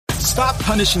Stop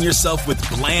punishing yourself with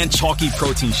bland, chalky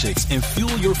protein shakes and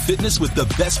fuel your fitness with the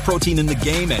best protein in the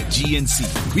game at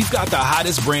GNC. We've got the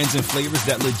hottest brands and flavors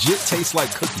that legit taste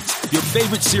like cookies, your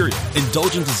favorite cereal,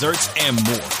 indulgent desserts, and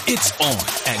more. It's on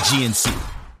at GNC.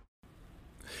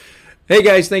 Hey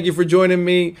guys, thank you for joining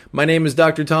me. My name is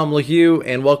Dr. Tom LaHue,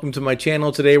 and welcome to my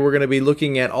channel. Today we're going to be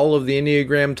looking at all of the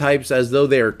Enneagram types as though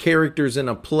they are characters in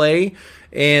a play.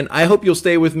 And I hope you'll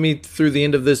stay with me through the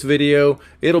end of this video.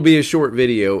 It'll be a short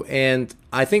video, and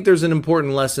I think there's an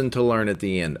important lesson to learn at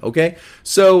the end, okay?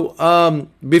 So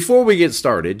before we get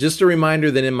started, just a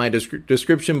reminder that in my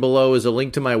description below is a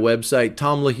link to my website,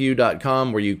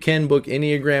 tomlahue.com, where you can book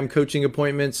Enneagram coaching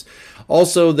appointments.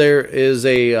 Also, there is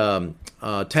a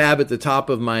tab at the top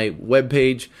of my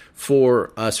webpage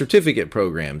for certificate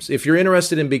programs. If you're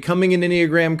interested in becoming an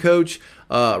Enneagram coach,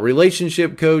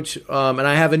 relationship coach, and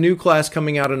I have a new class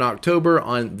coming out in October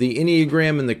on the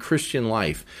Enneagram and the Christian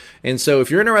life. And so if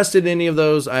you're interested in any of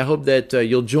those, I hope that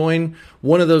you'll join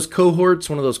one of those cohorts,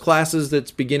 one of those classes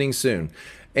that's beginning soon.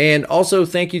 And also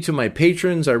thank you to my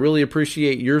patrons. I really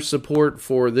appreciate your support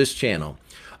for this channel.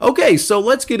 Okay, so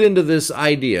let's get into this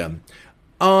idea.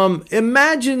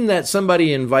 Imagine that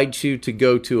somebody invites you to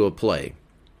go to a play.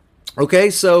 Okay,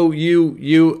 so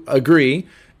you agree,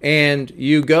 and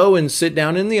you go and sit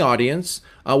down in the audience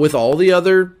with all the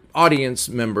other audience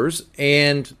members,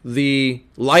 and the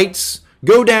lights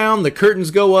go down, the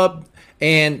curtains go up,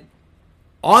 and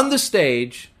on the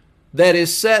stage that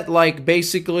is set like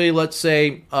basically, let's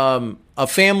say, a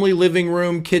family living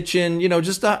room, kitchen,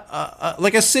 just like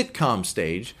a sitcom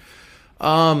stage.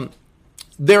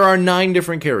 There are 9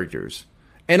 different characters.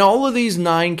 And all of these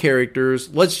 9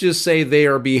 characters, let's just say they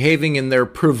are behaving in their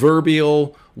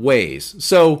proverbial ways.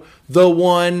 So the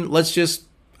one,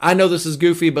 I know this is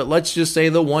goofy, but let's just say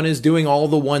the one is doing all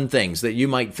the one things that you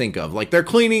might think of. Like they're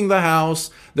cleaning the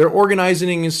house, they're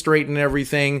organizing and straightening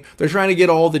everything, they're trying to get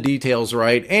all the details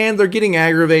right, and they're getting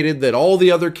aggravated that all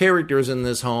the other characters in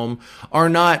this home are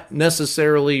not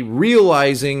necessarily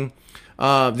realizing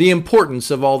the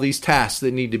importance of all these tasks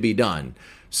that need to be done.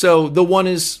 So the one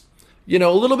is, a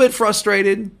little bit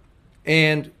frustrated,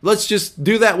 and let's just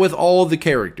do that with all of the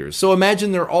characters. So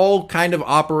imagine they're all kind of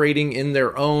operating in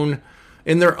their own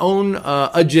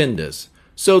agendas.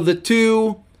 So the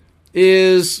 2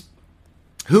 is,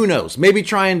 who knows, maybe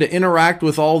trying to interact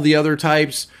with all the other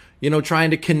types,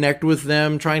 trying to connect with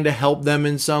them, trying to help them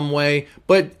in some way,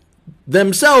 but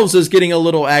themselves is getting a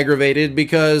little aggravated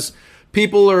because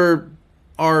people are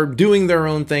doing their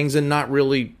own things and don't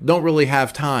really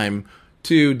have time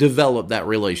to develop that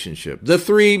relationship. The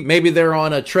 3, maybe they're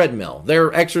on a treadmill.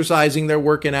 They're exercising, they're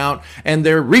working out, and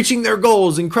they're reaching their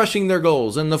goals and crushing their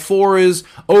goals. And the 4 is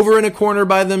over in a corner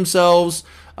by themselves,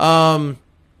 away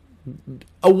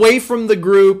from the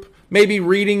group, maybe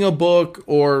reading a book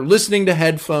or listening to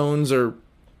headphones, or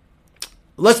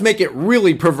let's make it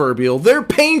really proverbial. They're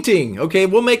painting. Okay,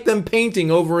 we'll make them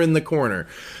painting over in the corner.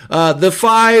 The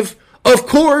 5, of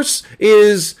course,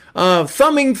 is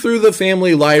thumbing through the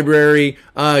family library,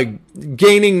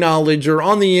 gaining knowledge, or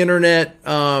on the internet,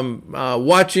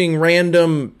 watching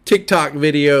random TikTok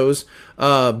videos,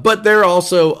 but they're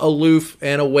also aloof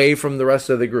and away from the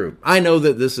rest of the group. I know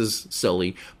that this is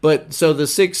silly, but so the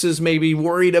 6 is maybe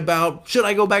worried about, should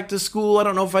I go back to school? I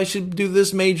don't know if I should do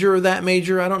this major or that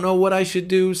major. I don't know what I should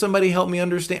do. Somebody help me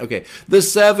understand. Okay, the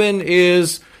 7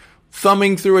 is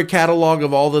thumbing through a catalog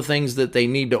of all the things that they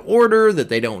need to order that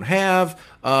they don't have,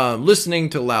 listening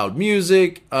to loud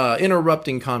music,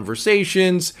 interrupting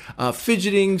conversations,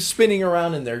 fidgeting, spinning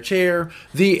around in their chair.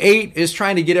 The 8 is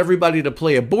trying to get everybody to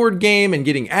play a board game and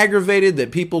getting aggravated that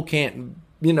people can't,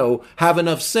 have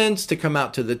enough sense to come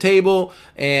out to the table,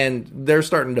 and they're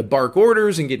starting to bark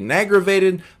orders and getting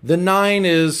aggravated. The 9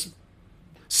 is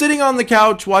sitting on the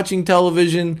couch watching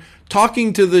television,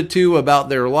 talking to the 2 about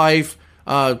their life,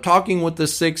 talking with the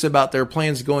 6 about their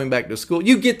plans going back to school.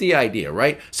 You get the idea,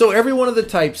 right? So every one of the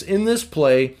types in this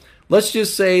play, let's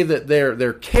just say that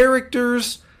they're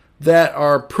characters that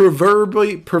are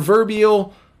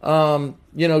proverbial,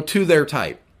 to their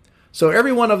type. So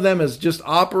every one of them is just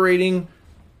operating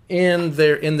in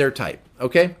their type.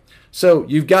 Okay, so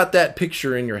you've got that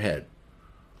picture in your head.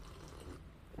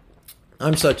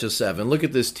 I'm such a 7. Look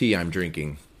at this tea I'm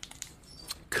drinking.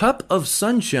 Cup of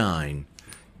sunshine.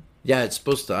 Yeah, it's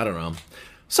supposed to, I don't know.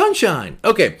 Sunshine.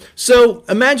 Okay, so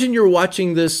imagine you're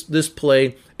watching this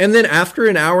play, and then after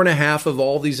an hour and a half of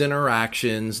all these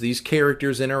interactions, these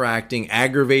characters interacting,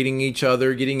 aggravating each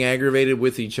other, getting aggravated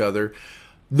with each other,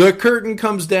 the curtain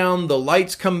comes down, the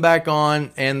lights come back on,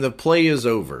 and the play is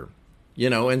over.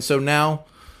 And so now,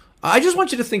 I just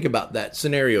want you to think about that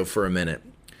scenario for a minute.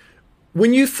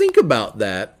 When you think about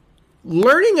that,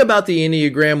 learning about the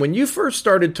Enneagram, when you first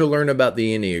started to learn about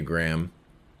the Enneagram,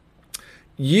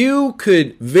 you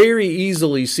could very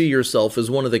easily see yourself as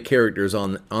one of the characters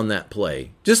on that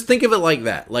play. Just think of it like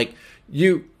that. Like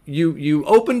you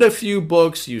opened a few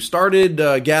books, you started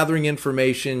gathering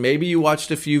information, maybe you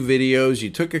watched a few videos, you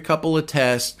took a couple of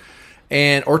tests,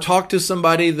 or talked to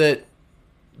somebody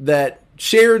that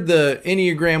shared the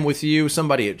Enneagram with you,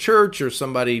 somebody at church or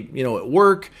somebody, at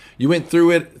work. You went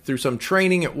through some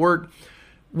training at work.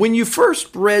 When you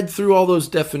first read through all those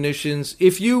definitions,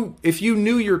 if you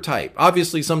knew your type,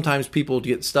 obviously sometimes people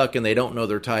get stuck and they don't know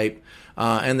their type,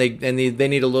 and they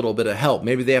need a little bit of help.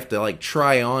 Maybe they have to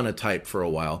try on a type for a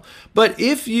while. But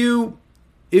if you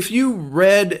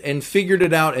read and figured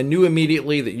it out and knew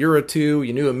immediately that you're a 2,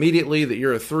 you knew immediately that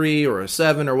you're a 3 or a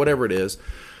 7 or whatever it is,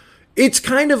 it's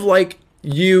kind of like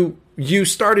you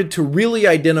started to really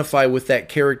identify with that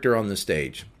character on the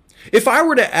stage. If I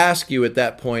were to ask you at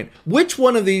that point, which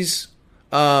one of these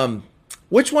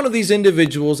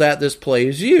individuals at this play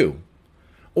is you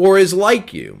or is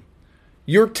like you,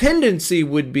 your tendency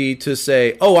would be to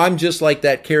say, oh, I'm just like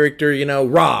that character,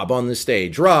 Rob on the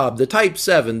stage. Rob, the type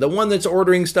 7, the one that's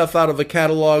ordering stuff out of a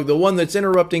catalog, the one that's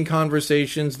interrupting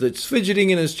conversations, that's fidgeting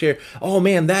in his chair. Oh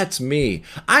man, that's me.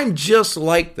 I'm just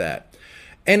like that.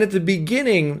 And at the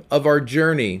beginning of our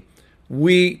journey,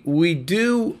 we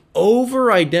do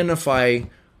over-identify,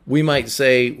 we might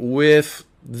say, with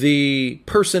the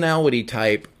personality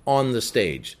type on the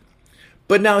stage.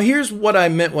 But now here's what I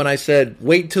meant when I said,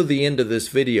 wait till the end of this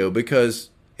video, because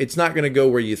it's not going to go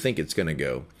where you think it's going to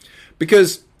go.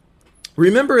 Because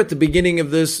remember at the beginning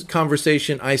of this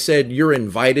conversation, I said you're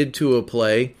invited to a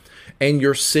play and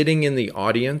you're sitting in the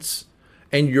audience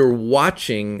and you're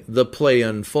watching the play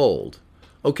unfold.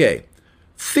 Okay.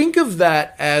 Think of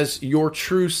that as your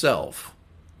true self,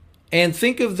 and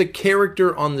think of the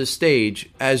character on the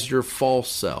stage as your false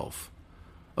self.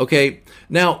 Okay,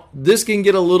 now this can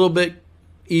get a little bit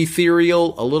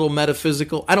ethereal, a little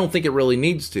metaphysical. I don't think it really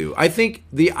needs to. I think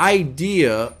the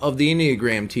idea of the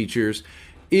Enneagram teachers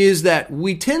is that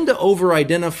we tend to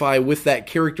over-identify with that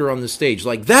character on the stage.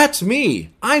 Like, that's me.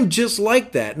 I'm just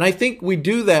like that. And I think we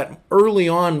do that early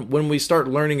on when we start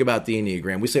learning about the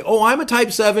Enneagram. We say, oh, I'm a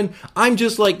type 7. I'm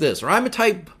just like this. Or I'm a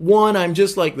type 1. I'm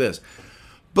just like this.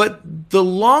 But the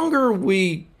longer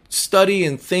we study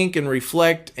and think and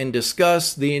reflect and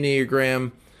discuss the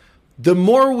Enneagram, the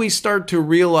more we start to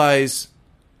realize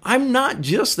I'm not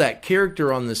just that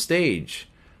character on the stage.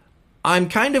 I'm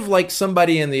kind of like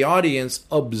somebody in the audience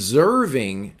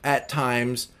observing at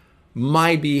times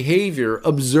my behavior,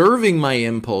 observing my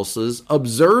impulses,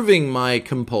 observing my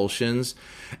compulsions.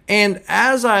 And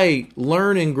as I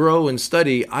learn and grow and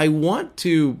study, I want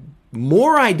to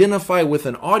more identify with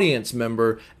an audience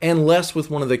member and less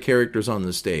with one of the characters on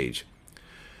the stage.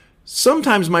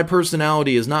 Sometimes my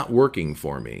personality is not working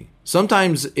for me.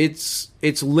 Sometimes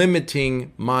it's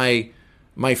limiting my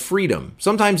freedom.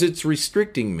 Sometimes it's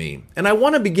restricting me. And I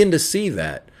want to begin to see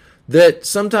that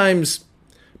sometimes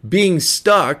being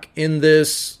stuck in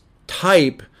this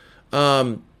type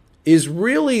is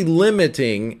really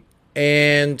limiting,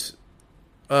 and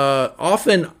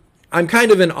often I'm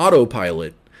kind of an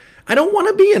autopilot. I don't want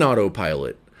to be an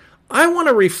autopilot. I want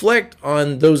to reflect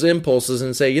on those impulses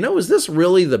and say, is this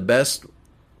really the best?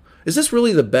 Is this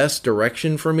really the best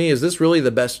direction for me? Is this really the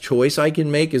best choice I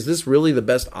can make? Is this really the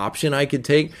best option I could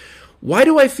take? Why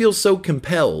do I feel so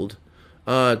compelled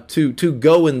to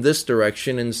go in this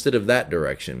direction instead of that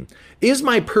direction? Is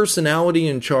my personality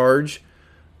in charge?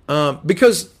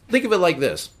 Because think of it like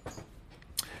this.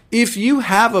 If you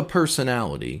have a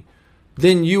personality,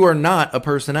 then you are not a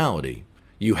personality.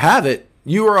 You have it.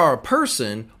 You are a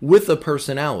person with a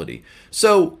personality.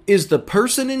 So is the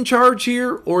person in charge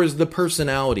here, or is the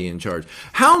personality in charge?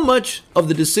 How much of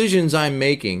the decisions I'm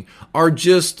making are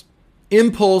just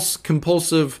impulse,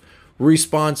 compulsive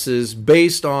responses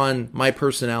based on my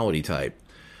personality type?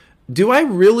 Do I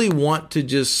really want to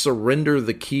just surrender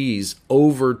the keys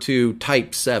over to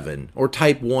type 7 or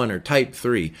type 1 or type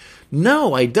 3?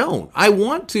 No, I don't. I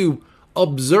want to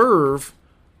observe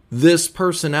this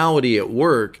personality at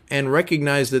work and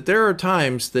recognize that there are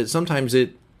times that sometimes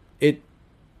it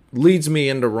leads me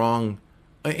into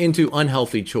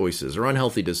unhealthy choices or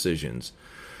unhealthy decisions.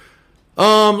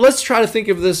 Let's try to think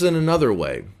of this in another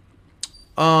way.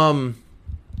 Let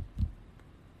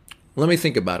me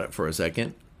think about it for a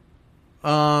second.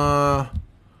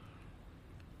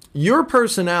 Your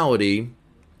personality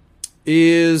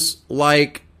is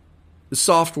like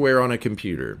software on a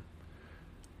computer.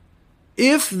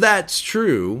 If that's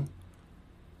true,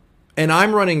 and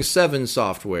I'm running 7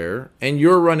 software and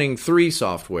you're running 3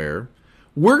 software,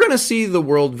 we're going to see the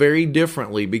world very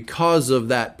differently because of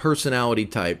that personality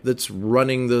type that's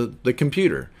running the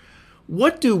computer.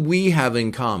 What do we have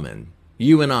in common,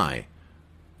 you and I?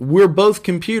 We're both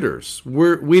computers.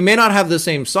 We may not have the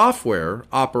same software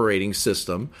operating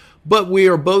system, but we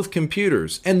are both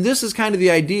computers. And this is kind of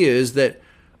the idea, is that,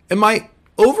 am I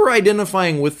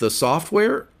over-identifying with the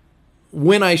software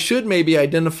when I should maybe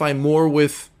identify more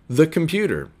with the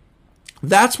computer?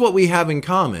 That's what we have in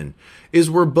common, is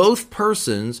we're both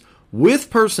persons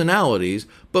with personalities,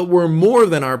 but we're more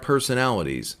than our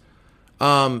personalities.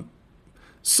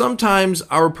 Sometimes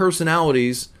our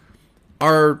personalities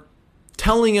are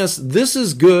telling us this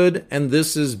is good and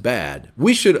this is bad.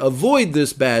 We should avoid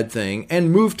this bad thing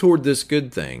and move toward this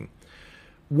good thing.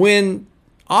 When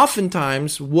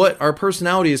oftentimes what our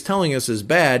personality is telling us is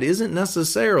bad isn't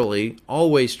necessarily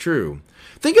always true.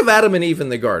 Think of Adam and Eve in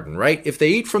the garden, right? If they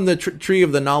eat from the tree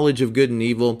of the knowledge of good and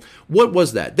evil, what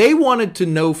was that? They wanted to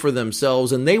know for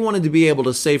themselves, and they wanted to be able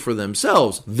to say for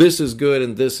themselves, this is good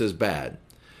and this is bad.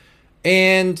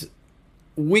 And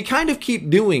we kind of keep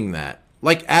doing that.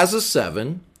 Like as a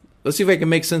 7, let's see if I can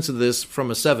make sense of this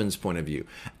from a 7's point of view.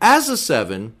 As a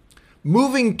 7,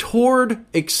 moving toward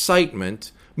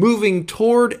excitement, moving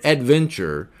toward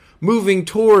adventure, moving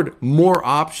toward more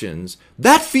options,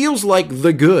 that feels like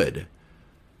the good.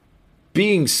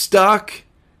 Being stuck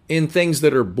in things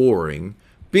that are boring,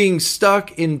 being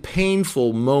stuck in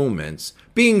painful moments,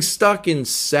 being stuck in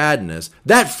sadness,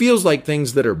 that feels like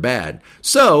things that are bad.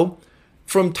 So,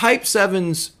 from type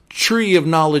 7's tree of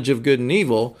knowledge of good and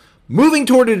evil, moving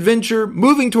toward adventure,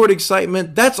 moving toward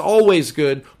excitement, that's always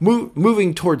good.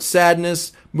 Moving toward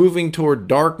sadness, moving toward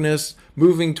darkness,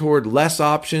 moving toward less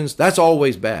options, that's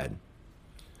always bad.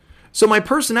 So my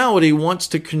personality wants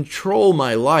to control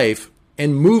my life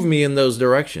and move me in those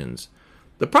directions.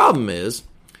 The problem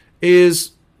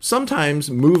is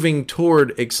sometimes moving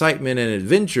toward excitement and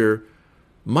adventure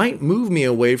might move me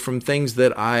away from things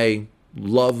that I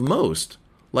love most.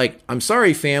 Like, I'm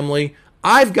sorry, family,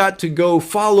 I've got to go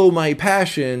follow my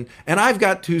passion, and I've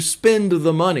got to spend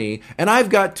the money, and I've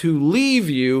got to leave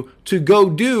you to go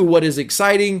do what is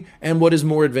exciting and what is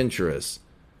more adventurous.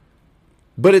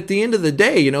 But at the end of the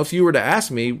day, if you were to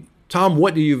ask me, Tom,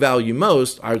 what do you value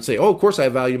most? I would say, of course I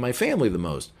value my family the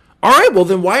most. All right, well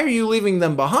then why are you leaving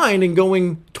them behind and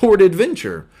going toward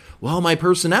adventure? Well, my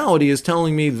personality is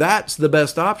telling me that's the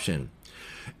best option.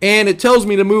 And it tells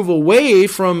me to move away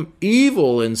from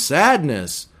evil and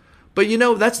sadness. But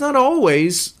that's not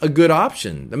always a good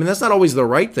option. I mean, that's not always the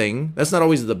right thing. That's not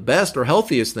always the best or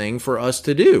healthiest thing for us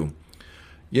to do.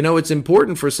 It's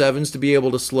important for 7s to be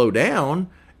able to slow down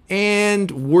and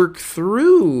work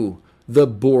through the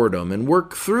boredom and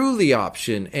work through the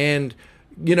option and,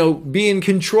 be in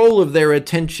control of their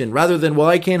attention rather than, well,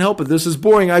 I can't help it. This is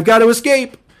boring. I've got to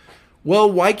escape.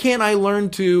 Well, why can't I learn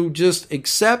to just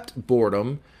accept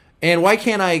boredom? And why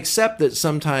can't I accept that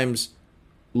sometimes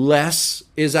less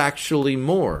is actually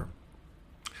more?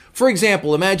 For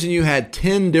example, imagine you had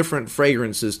 10 different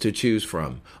fragrances to choose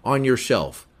from on your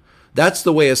shelf. That's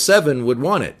the way a 7 would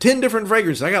want it. 10 different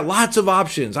fragrances. I got lots of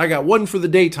options. I got one for the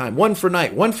daytime, one for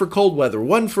night, one for cold weather,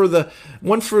 one for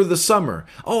the summer.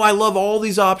 Oh, I love all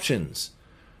these options.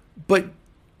 But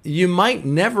you might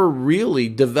never really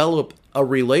develop a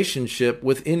relationship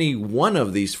with any one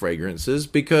of these fragrances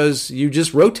because you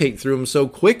just rotate through them so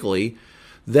quickly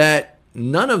that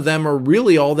none of them are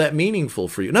really all that meaningful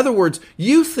for you. In other words,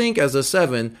 you think as a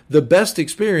 7, the best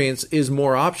experience is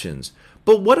more options.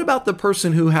 But what about the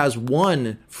person who has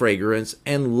one fragrance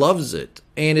and loves it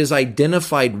and is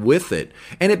identified with it,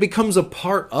 and it becomes a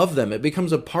part of them? It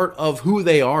becomes a part of who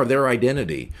they are, their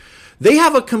identity. They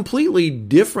have a completely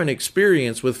different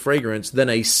experience with fragrance than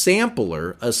a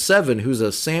sampler, a 7 who's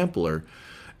a sampler.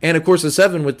 And of course, a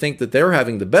 7 would think that they're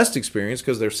having the best experience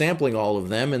because they're sampling all of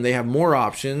them and they have more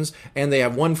options and they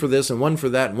have one for this and one for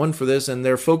that and one for this, and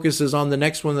their focus is on the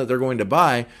next one that they're going to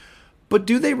buy. But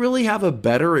do they really have a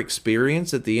better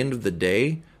experience at the end of the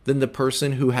day than the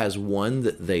person who has one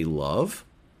that they love?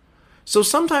 So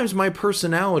sometimes my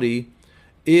personality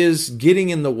is getting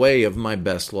in the way of my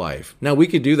best life. Now, we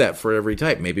could do that for every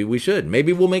type. Maybe we should.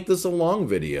 Maybe we'll make this a long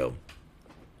video.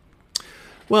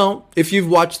 Well, if you've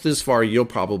watched this far, you'll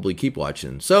probably keep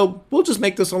watching. So we'll just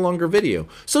make this a longer video.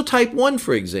 So type 1,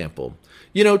 for example.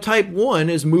 Type 1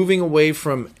 is moving away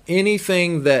from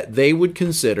anything that they would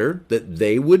consider, that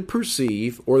they would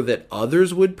perceive, or that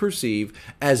others would perceive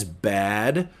as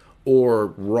bad or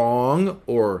wrong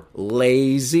or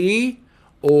lazy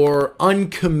or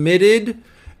uncommitted.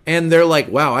 And they're like,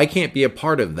 wow, I can't be a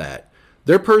part of that.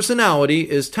 Their personality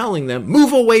is telling them,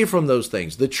 move away from those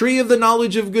things. The tree of the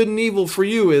knowledge of good and evil for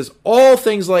you is all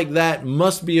things like that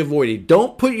must be avoided.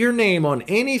 Don't put your name on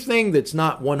anything that's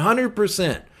not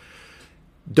 100%.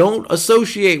 Don't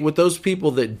associate with those people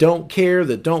that don't care,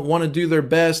 that don't want to do their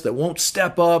best, that won't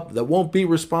step up, that won't be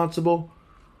responsible.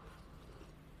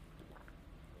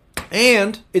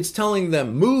 And it's telling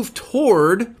them, move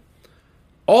toward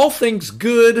all things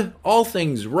good, all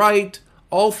things right,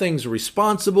 all things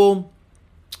responsible.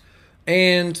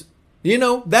 And,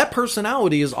 that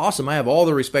personality is awesome. I have all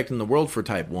the respect in the world for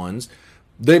type 1s.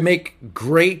 They make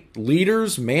great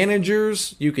leaders,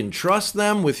 managers. You can trust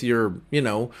them with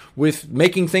with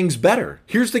making things better.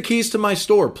 Here's the keys to my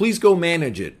store. Please go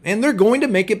manage it. And they're going to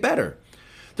make it better.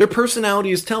 Their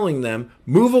personality is telling them,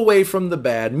 move away from the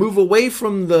bad, move away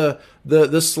from the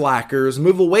slackers,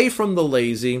 move away from the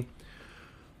lazy,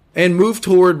 and move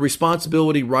toward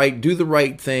responsibility, right, do the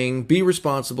right thing, be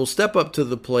responsible, step up to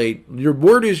the plate. Your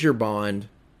word is your bond.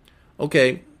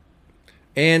 Okay.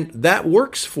 And that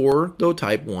works for the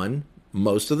type 1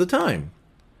 most of the time.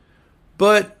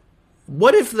 But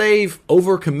what if they've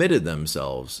overcommitted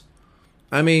themselves?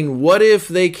 I mean, what if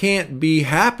they can't be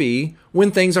happy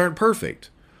when things aren't perfect?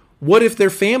 What if their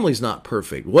family's not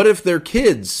perfect? What if their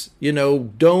kids,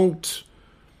 don't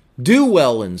do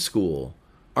well in school?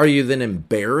 Are you then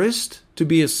embarrassed to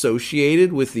be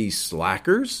associated with these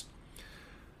slackers?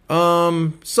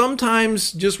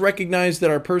 Sometimes just recognize that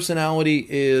our personality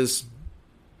is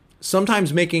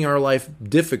sometimes making our life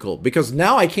difficult, because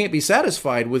now I can't be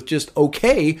satisfied with just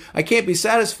okay. I can't be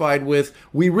satisfied with,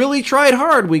 we really tried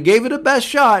hard. We gave it a best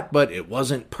shot, but it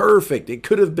wasn't perfect. It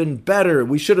could have been better.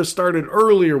 We should have started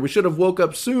earlier. We should have woke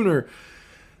up sooner.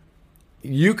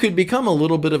 You could become a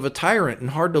little bit of a tyrant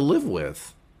and hard to live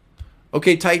with.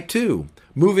 Okay, type 2,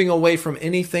 moving away from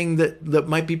anything that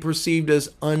might be perceived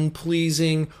as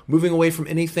unpleasing, moving away from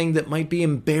anything that might be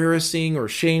embarrassing or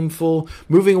shameful,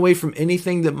 moving away from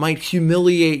anything that might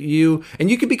humiliate you. And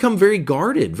you can become very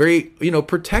guarded, very,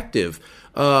 protective,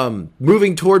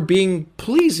 moving toward being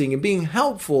pleasing and being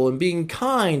helpful and being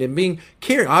kind and being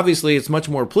caring. Obviously, it's much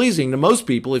more pleasing to most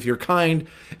people if you're kind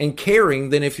and caring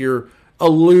than if you're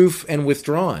aloof and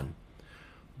withdrawn.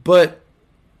 But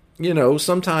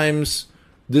sometimes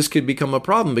this could become a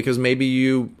problem because maybe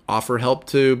you offer help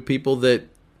to people that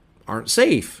aren't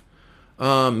safe.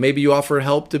 Maybe you offer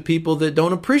help to people that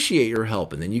don't appreciate your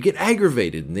help, and then you get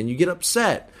aggravated, and then you get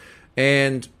upset.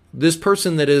 And this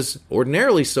person that is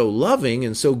ordinarily so loving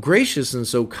and so gracious and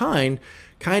so kind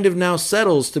of now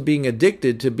settles to being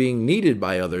addicted to being needed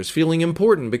by others, feeling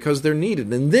important because they're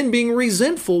needed, and then being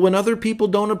resentful when other people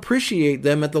don't appreciate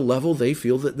them at the level they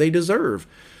feel that they deserve.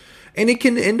 And it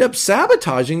can end up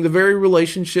sabotaging the very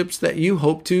relationships that you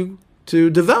hope to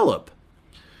develop.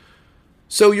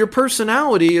 So your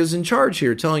personality is in charge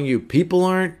here, telling you people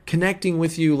aren't connecting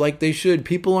with you like they should.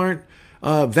 People aren't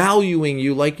valuing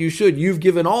you like you should. You've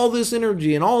given all this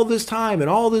energy and all this time and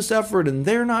all this effort, and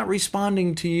they're not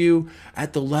responding to you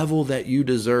at the level that you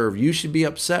deserve. You should be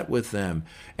upset with them.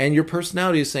 And your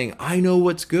personality is saying, I know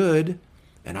what's good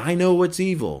and I know what's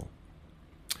evil.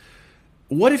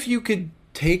 What if you could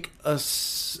take a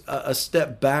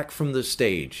step back from the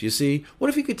stage? You see, what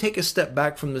if you could take a step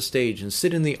back from the stage and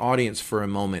sit in the audience for a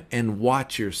moment and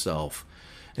watch yourself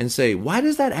and say, why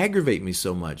does that aggravate me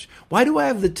so much? Why do I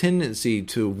have the tendency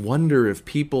to wonder if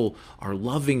people are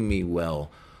loving me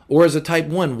well? Or as a type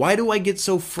 1, why do I get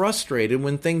so frustrated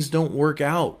when things don't work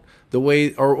out the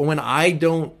way, or when I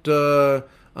don't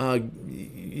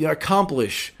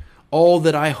accomplish all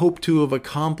that I hope to have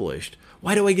accomplished?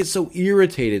 Why do I get so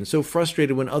irritated and so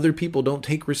frustrated when other people don't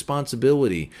take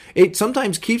responsibility? It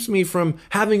sometimes keeps me from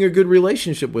having a good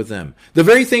relationship with them. The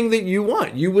very thing that you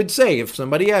want. You would say, if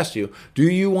somebody asked you, do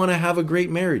you want to have a great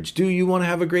marriage? Do you want to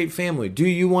have a great family? Do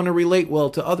you want to relate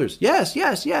well to others? Yes,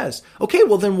 yes, yes. Okay,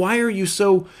 well then why are you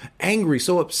so angry,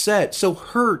 so upset, so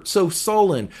hurt, so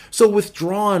sullen, so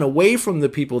withdrawn away from the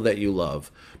people that you love?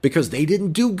 Because they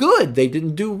didn't do good. They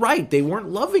didn't do right. They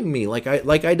weren't loving me like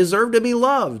I deserve to be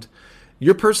loved.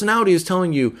 Your personality is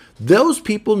telling you those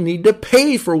people need to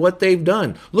pay for what they've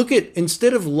done. Look at,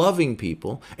 instead of loving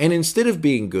people and instead of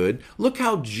being good, look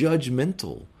how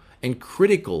judgmental and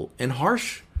critical and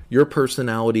harsh your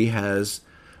personality has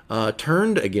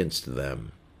turned against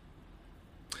them.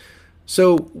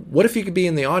 So what if you could be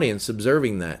in the audience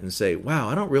observing that and say, wow,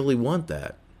 I don't really want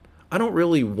that. I don't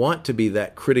really want to be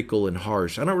that critical and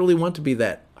harsh. I don't really want to be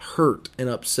that hurt and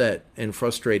upset and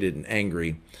frustrated and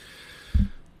angry.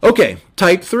 Okay,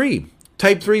 type 3.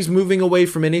 Type 3 is moving away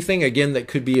from anything, again, that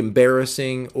could be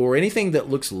embarrassing, or anything that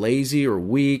looks lazy or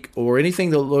weak, or anything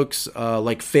that looks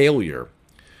like failure.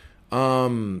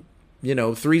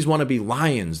 threes want to be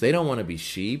lions. They don't want to be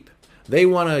sheep. They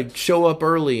want to show up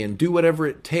early and do whatever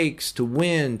it takes to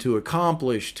win, to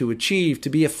accomplish, to achieve, to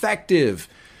be effective.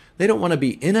 They don't want to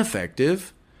be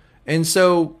ineffective. And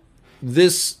so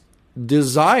this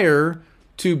desire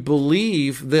to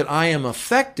believe that I am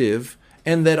effective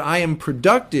and that I am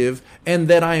productive and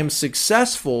that I am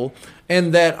successful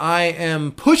and that I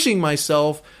am pushing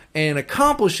myself and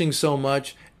accomplishing so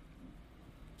much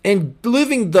and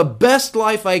living the best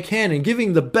life I can and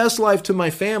giving the best life to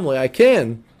my family I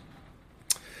can,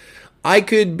 I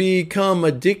could become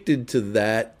addicted to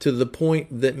that to the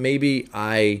point that maybe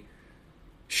I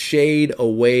shade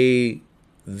away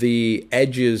the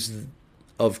edges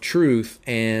of truth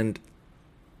and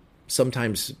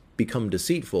sometimes become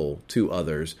deceitful to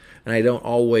others. And I don't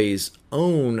always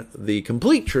own the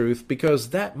complete truth because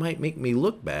that might make me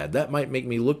look bad. That might make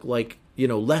me look like,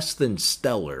 less than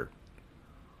stellar.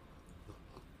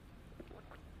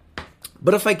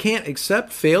 But if I can't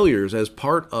accept failures as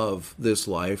part of this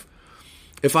life,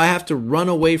 if I have to run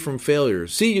away from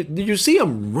failures, you see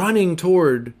them running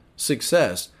toward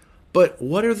success, but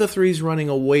what are the threes running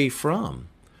away from?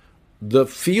 The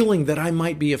feeling that I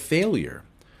might be a failure.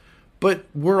 But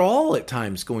we're all at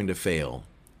times going to fail.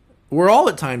 We're all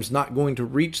at times not going to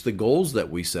reach the goals that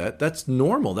we set. That's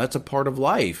normal. That's a part of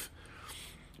life.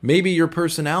 Maybe your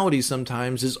personality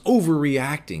sometimes is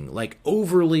overreacting, like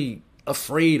overly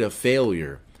afraid of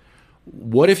failure.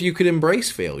 What if you could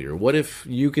embrace failure? What if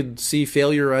you could see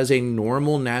failure as a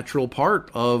normal, natural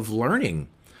part of learning,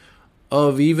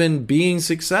 of even being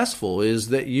successful, is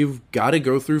that you've got to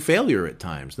go through failure at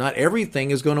times. Not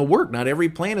everything is going to work. Not every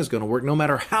plan is going to work, no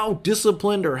matter how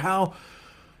disciplined or how,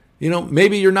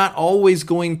 maybe you're not always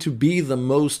going to be the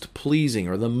most pleasing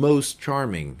or the most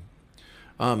charming.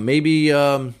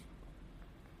 Okay.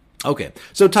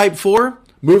 So type 4,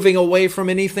 moving away from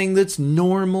anything that's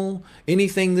normal,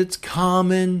 anything that's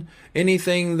common,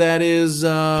 anything that is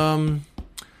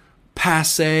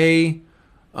passé,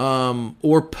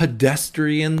 or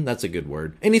pedestrian. That's a good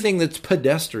word. Anything that's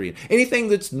pedestrian, anything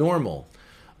that's normal.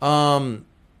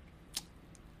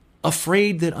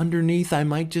 Afraid that underneath I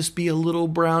might just be a little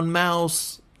brown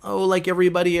mouse. Oh, like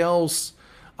everybody else.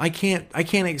 I can't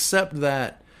accept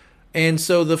that. And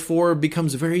so the 4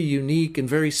 becomes very unique and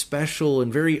very special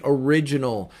and very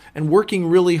original and working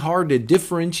really hard to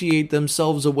differentiate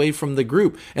themselves away from the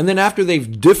group. And then after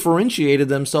they've differentiated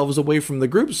themselves away from the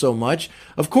group so much,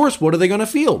 of course, what are they going to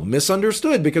feel?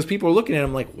 Misunderstood, because people are looking at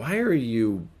them like,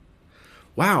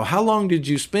 wow, how long did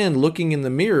you spend looking in the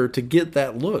mirror to get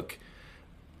that look?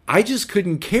 I just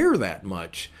couldn't care that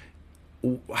much.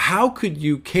 How could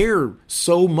you care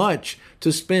so much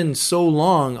to spend so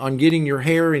long on getting your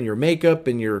hair and your makeup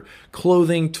and your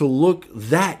clothing to look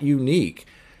that unique?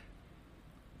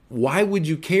 Why would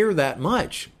you care that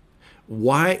much?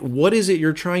 What is it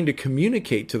you're trying to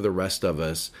communicate to the rest of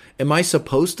us? Am I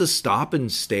supposed to stop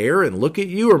and stare and look at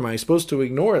you, or am I supposed to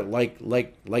ignore it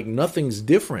like nothing's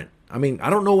different? I mean, I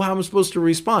don't know how I'm supposed to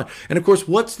respond. And of course,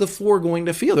 what's the 4 going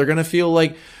to feel? They're going to feel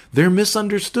like they're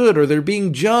misunderstood or they're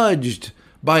being judged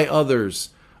by others.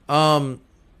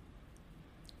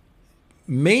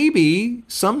 Maybe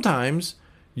sometimes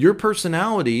your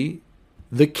personality,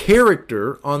 the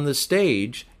character on the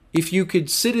stage, if you could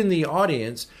sit in the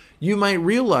audience, you might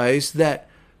realize that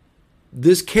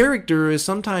this character is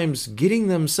sometimes getting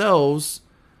themselves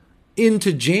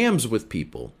into jams with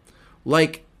people.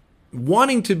 Like,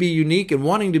 wanting to be unique and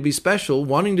wanting to be special,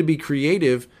 wanting to be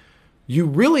creative, you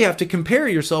really have to compare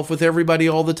yourself with everybody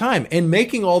all the time. And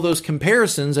making all those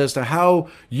comparisons as to how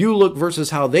you look versus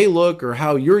how they look, or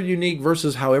how you're unique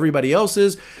versus how everybody else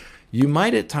is, you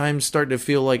might at times start to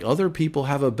feel like other people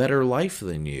have a better life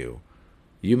than you.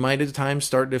 You might at times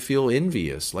start to feel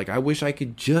envious. Like, I wish I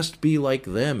could just be like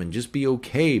them and just be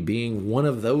okay being one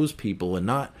of those people and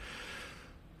not...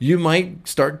 You might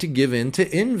start to give in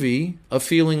to envy, of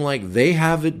feeling like they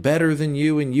have it better than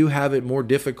you and you have it more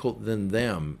difficult than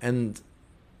them. And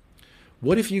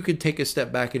what if you could take a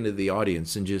step back into the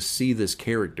audience and just see this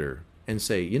character and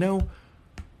say,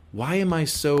 why am I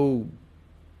so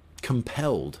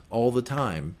compelled all the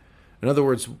time? In other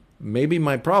words, maybe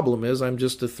my problem is I'm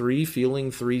just a 3 feeling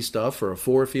 3 stuff, or a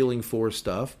 4 feeling 4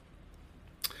 stuff.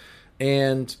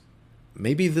 And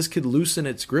maybe this could loosen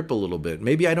its grip a little bit.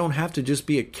 Maybe I don't have to just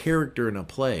be a character in a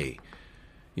play.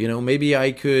 Maybe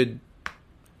I could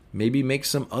make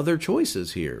some other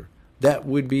choices here that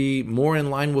would be more in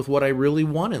line with what I really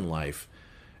want in life.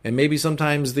 And maybe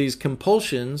sometimes these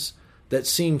compulsions that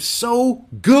seem so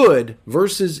good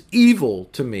versus evil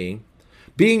to me,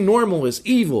 being normal is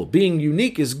evil, being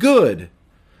unique is good.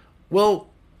 Well,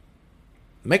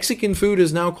 Mexican food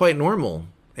is now quite normal.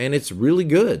 and it's really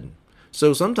good.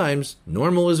 So sometimes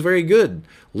normal is very good.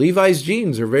 Levi's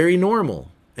jeans are very normal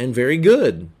and very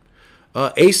good.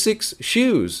 Asics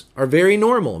shoes are very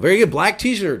normal, very good. Black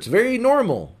t-shirts, very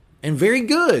normal and very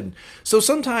good. So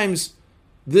sometimes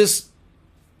this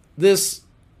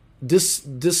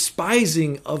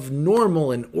despising of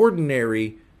normal and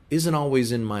ordinary isn't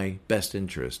always in my best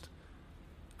interest.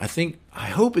 I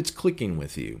hope it's clicking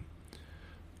with you.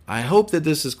 I hope that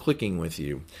this is clicking with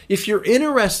you. If you're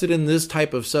interested in this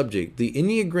type of subject, the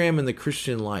Enneagram and the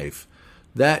Christian life,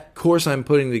 that course I'm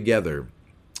putting together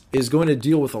is going to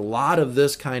deal with a lot of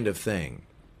this kind of thing.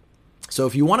 So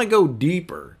if you want to go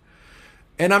deeper,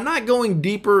 and I'm not going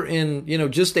deeper in,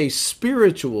 just a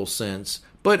spiritual sense,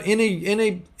 but in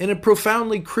a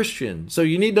profoundly Christian. So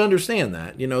you need to understand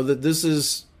that, that this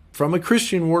is from a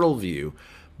Christian worldview.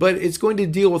 But it's going to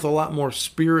deal with a lot more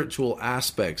spiritual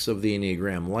aspects of the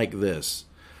Enneagram like this.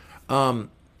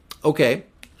 Okay,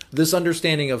 this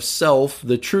understanding of self,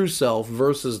 the true self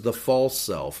versus the false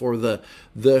self, or the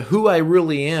who I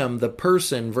really am, the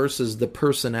person versus the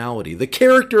personality, the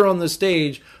character on the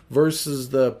stage versus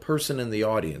the person in the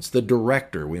audience, the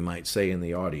director, we might say, in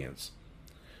the audience.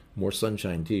 More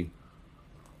sunshine tea.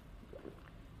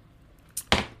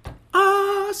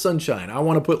 Sunshine. I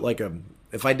want to put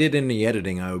if I did any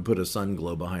editing, I would put a sun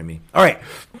glow behind me. All right.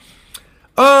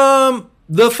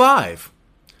 The 5.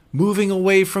 Moving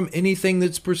away from anything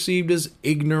that's perceived as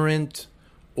ignorant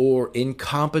or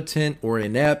incompetent or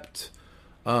inept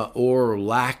or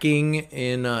lacking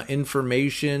in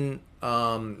information.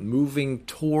 Moving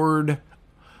toward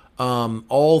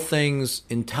all things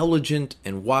intelligent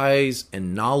and wise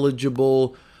and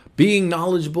knowledgeable. Being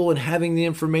knowledgeable and having the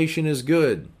information is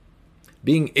good.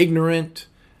 Being ignorant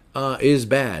is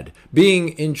bad.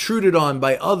 Being intruded on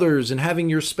by others and having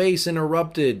your space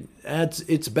interrupted,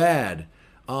 it's bad.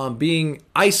 Being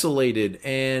isolated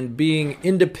and being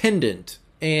independent,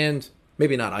 and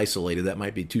maybe not isolated, that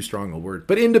might be too strong a word,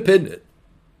 but independent,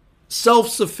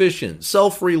 self-sufficient,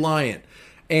 self-reliant,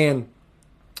 and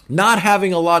not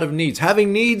having a lot of needs.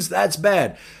 Having needs, that's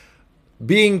bad.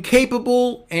 Being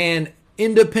capable and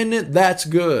independent, that's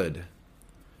good.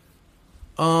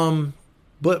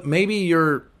 But maybe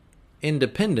your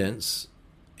independence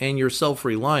and your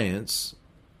self-reliance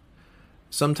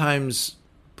sometimes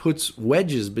puts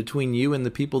wedges between you and the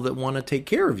people that want to take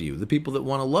care of you, the people that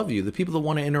want to love you, the people that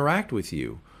want to interact with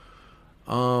you.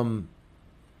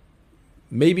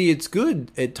 Maybe it's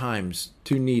good at times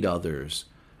to need others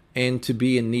and to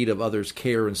be in need of others'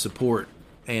 care and support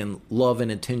and love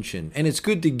and attention. And it's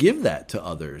good to give that to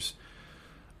others.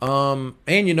 And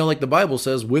like the Bible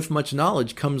says, with much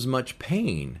knowledge comes much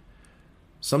pain.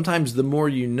 Sometimes the more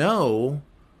you know,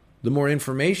 the more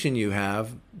information you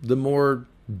have, the more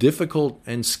difficult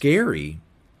and scary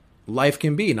life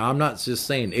can be. Now, I'm not just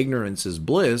saying ignorance is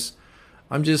bliss.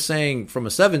 I'm just saying from a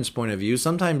 7's point of view,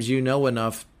 sometimes you know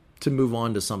enough to move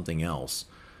on to something else.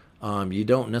 You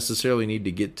don't necessarily need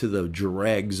to get to the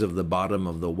dregs of the bottom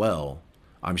of the well.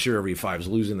 I'm sure every 5's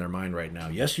losing their mind right now.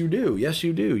 Yes, you do. Yes,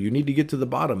 you do. You need to get to the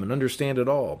bottom and understand it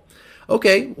all.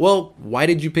 Okay, well, why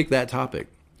did you pick that topic?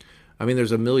 I mean,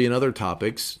 there's a million other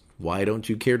topics. Why don't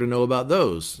you care to know about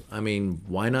those? I mean,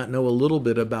 why not know a little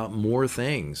bit about more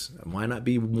things? Why not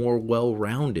be more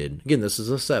well-rounded? Again, this is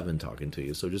a 7 talking to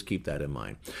you, so just keep that in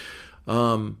mind.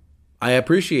 I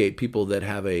appreciate people that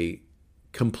have a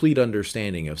complete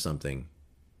understanding of something.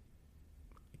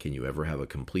 Can you ever have a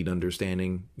complete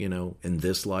understanding, in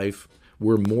this life?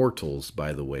 We're mortals,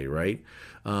 by the way, right?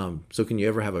 So can you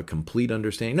ever have a complete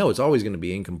understanding? No, it's always going to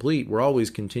be incomplete. We're always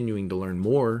continuing to learn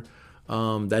more.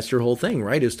 That's your whole thing,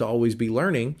 right? Is to always be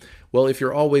learning. Well, if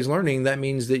you're always learning, that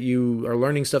means that you are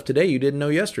learning stuff today you didn't know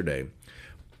yesterday.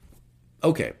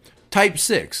 Okay, type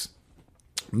 6.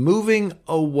 Moving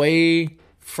away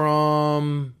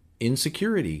from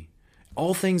insecurity.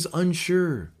 All things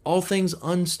unsure. All things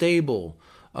unstable.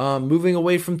 Moving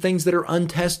away from things that are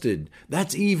untested.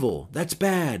 That's evil. That's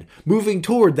bad. Moving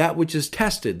toward that which is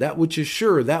tested, that which is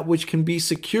sure, that which can be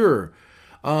secure.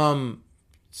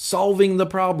 Solving the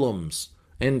problems.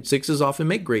 And 6s often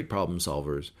make great problem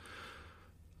solvers.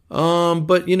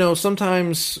 But,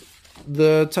 sometimes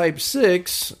the type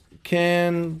 6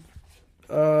 can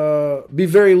be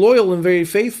very loyal and very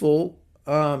faithful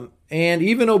and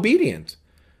even obedient.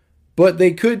 But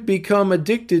they could become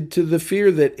addicted to the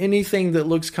fear that anything that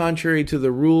looks contrary to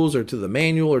the rules or to the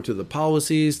manual or to the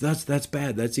policies, that's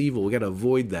bad, that's evil. We got to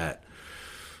avoid that.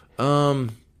 But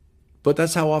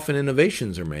that's how often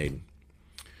innovations are made.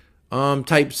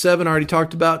 Type 7, I already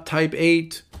talked about. Type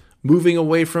 8, moving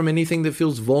away from anything that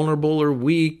feels vulnerable or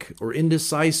weak or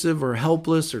indecisive or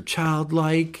helpless or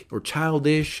childlike or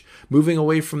childish, moving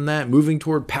away from that, moving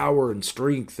toward power and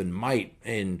strength and might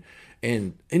and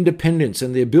independence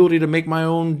and the ability to make my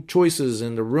own choices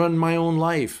and to run my own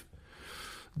life.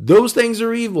 Those things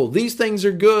are evil. These things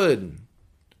are good.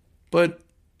 But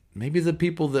maybe the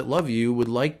people that love you would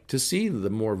like to see the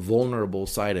more vulnerable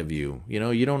side of you. You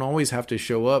know, you don't always have to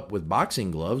show up with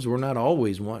boxing gloves. We're not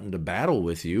always wanting to battle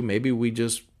with you. Maybe we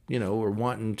just, are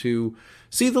wanting to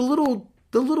see the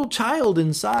little child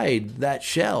inside that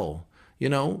shell.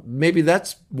 Maybe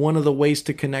that's one of the ways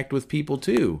to connect with people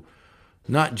too.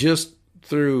 Not just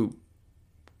through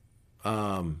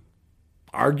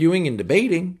arguing and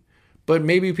debating, but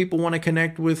maybe people want to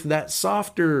connect with that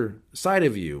softer side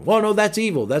of you. Well, no, that's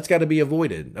evil. That's got to be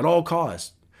avoided at all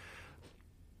costs.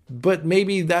 But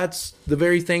maybe that's the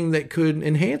very thing that could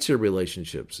enhance your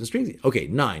relationships and strengthen. Okay,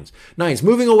 nines.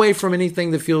 Moving away from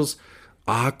anything that feels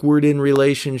awkward in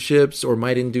relationships or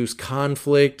might induce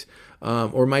conflict,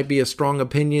 or might be a strong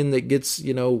opinion that gets,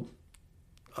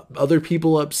 other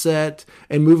people upset,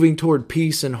 and moving toward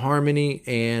peace and harmony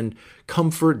and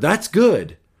comfort. That's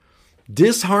good.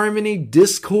 Disharmony,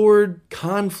 discord,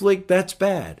 conflict, that's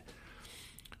bad.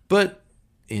 But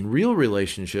in real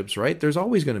relationships, right, there's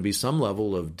always going to be some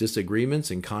level of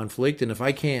disagreements and conflict. And if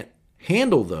I can't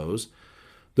handle those,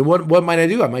 then what might I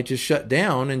do? I might just shut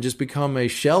down and just become a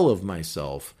shell of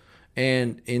myself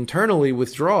and internally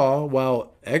withdraw,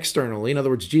 while externally, in other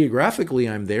words, geographically,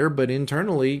 I'm there, but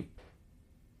internally,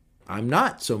 I'm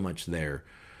not so much there.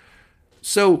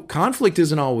 So conflict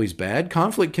isn't always bad.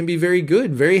 Conflict can be very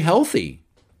good, very healthy.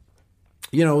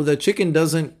 The chicken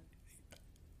doesn't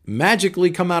magically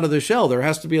come out of the shell. There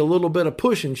has to be a little bit of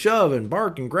push and shove and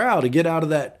bark and growl to get out of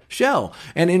that shell.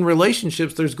 And in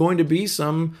relationships, there's going to be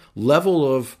some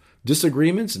level of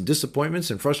disagreements and disappointments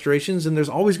and frustrations, and there's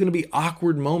always going to be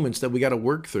awkward moments that we got to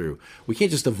work through. We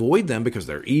can't just avoid them because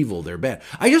they're evil, they're bad.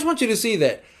 I just want you to see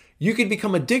that you could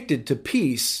become addicted to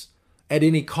peace at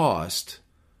any cost,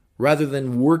 rather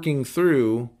than working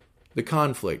through the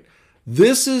conflict.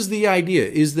 This is the idea,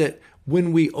 is that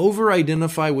when we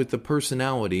over-identify with the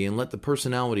personality and let the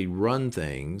personality run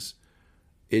things,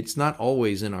 it's not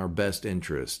always in our best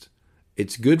interest.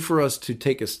 It's good for us to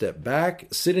take a step back,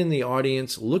 sit in the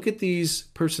audience, look at these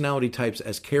personality types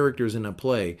as characters in a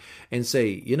play, and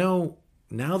say,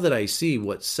 now that I see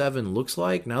what 7 looks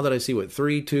like, now that I see what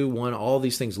 3, 2, 1, all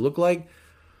these things look like,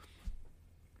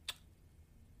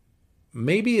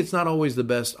 maybe it's not always the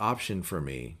best option for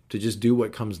me to just do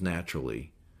what comes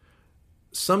naturally.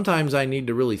 Sometimes I need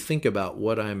to really think about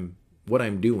what I'm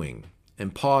doing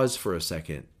and pause for a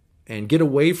second and get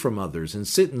away from others and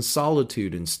sit in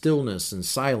solitude and stillness and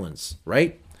silence,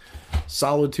 right?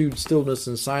 Solitude, stillness,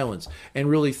 and silence. And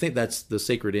really think, that's the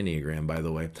sacred Enneagram, by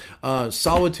the way.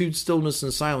 Solitude, stillness,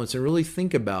 and silence, and really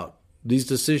think about these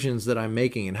decisions that I'm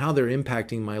making and how they're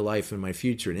impacting my life and my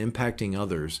future and impacting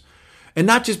others. And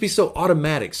not just be so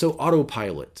automatic, so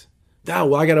autopilot. I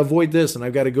got to avoid this and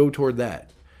I've got to go toward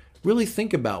that. Really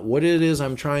think about what it is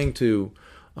I'm trying to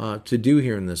do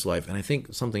here in this life. And I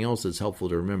think something else that's helpful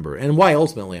to remember, and why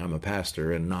ultimately I'm a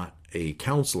pastor and not a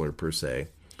counselor per se,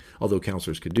 although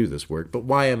counselors could do this work, but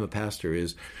why I'm a pastor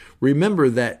is remember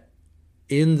that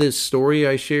in this story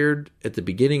I shared at the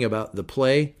beginning about the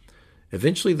play,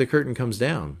 eventually the curtain comes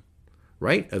down.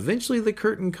 Right? Eventually the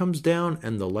curtain comes down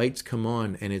and the lights come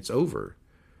on and it's over.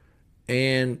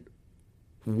 And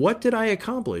what did I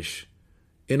accomplish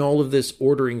in all of this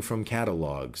ordering from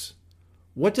catalogs?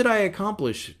 What did I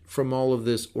accomplish from all of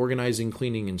this organizing,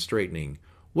 cleaning, and straightening?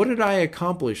 What did I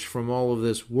accomplish from all of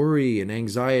this worry and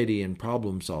anxiety and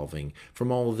problem solving,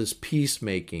 from all of this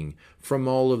peacemaking, from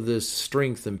all of this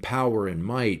strength and power and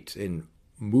might and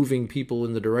moving people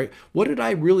in the direction? What did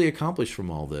I really accomplish from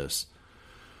all this?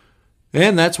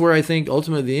 And that's where I think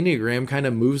ultimately the Enneagram kind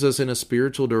of moves us in a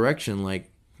spiritual direction, like,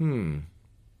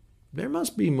 there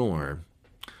must be more.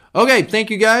 Okay, thank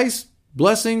you guys.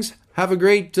 Blessings. Have a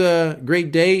great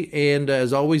day. And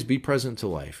as always, be present to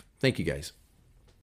life. Thank you guys.